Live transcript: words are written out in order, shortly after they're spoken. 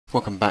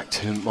Welcome back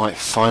to my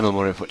final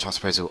morning report chart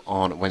appraisal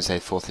on Wednesday,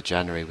 4th of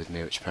January with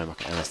me, Rich Perry,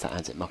 market analyst at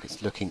ANZ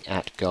Markets, looking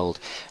at gold.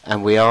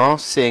 And we are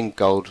seeing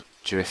gold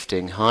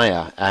drifting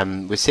higher.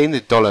 We're seeing the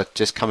dollar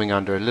just coming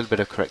under a little bit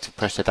of corrective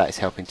pressure. That is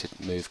helping to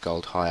move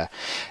gold higher.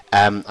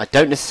 I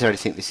don't necessarily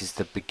think this is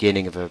the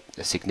beginning of a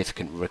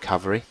significant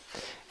recovery.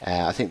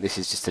 I think this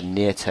is just a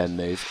near-term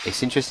move.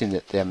 It's interesting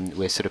that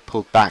we're sort of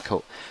pulled back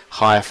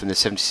higher from the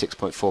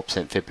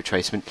 76.4% fib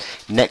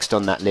retracement. Next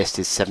on that list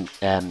is the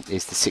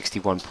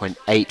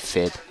 61.8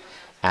 fib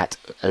at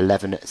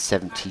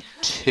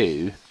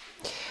 1172.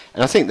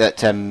 And I think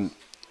that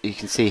you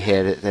can see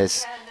here that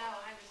there's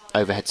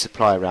overhead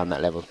supply around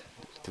that level.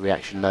 The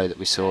reaction low that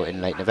we saw in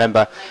late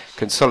November,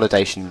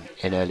 consolidation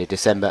in early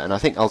December, and I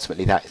think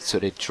ultimately that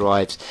sort of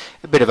drives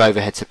a bit of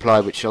overhead supply,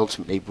 which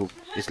ultimately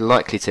is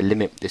likely to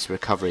limit this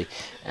recovery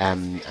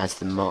as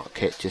the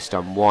market just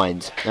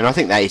unwinds. And I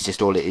think that is just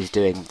all it is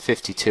doing.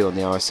 52 on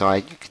the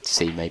RSI, you could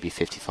see maybe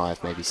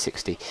 55, maybe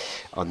 60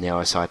 on the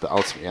RSI, but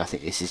ultimately I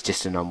think this is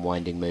just an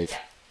unwinding move.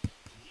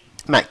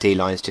 MACD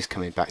line is just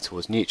coming back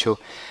towards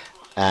neutral.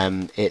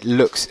 It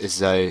looks as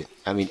though,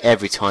 I mean,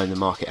 every time the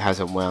market has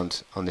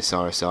unwound on this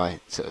RSI,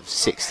 sort of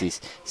 60s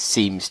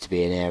seems to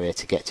be an area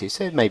to get to.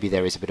 So maybe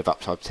there is a bit of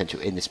upside potential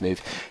in this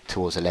move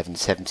towards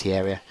 1170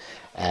 area.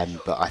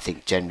 But I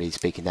think generally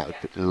speaking that would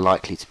be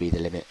likely to be the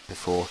limit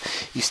before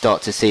you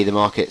start to see the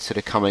market sort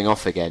of coming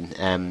off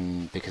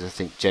again, because I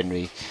think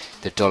generally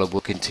the dollar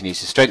will continue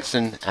to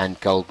strengthen and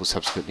gold will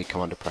subsequently come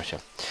under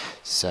pressure.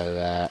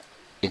 So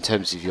in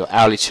terms of your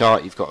hourly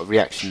chart, you've got a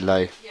reaction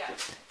low,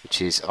 which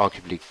is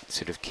arguably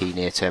sort of key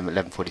near term at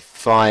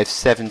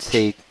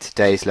 1145.70.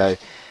 Today's low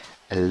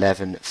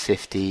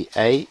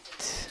 1158.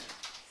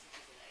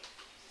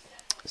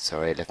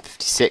 Sorry,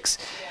 1156.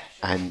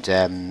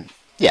 And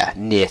yeah,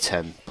 near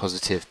term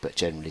positive, but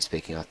generally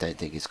speaking, I don't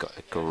think it's got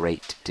a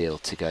great deal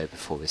to go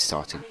before we'll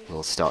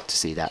start to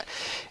see that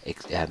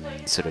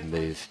sort of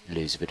move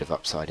lose a bit of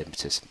upside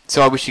impetus.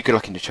 So I wish you good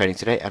luck in the trading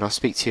today, and I'll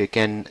speak to you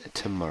again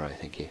tomorrow.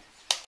 Thank you.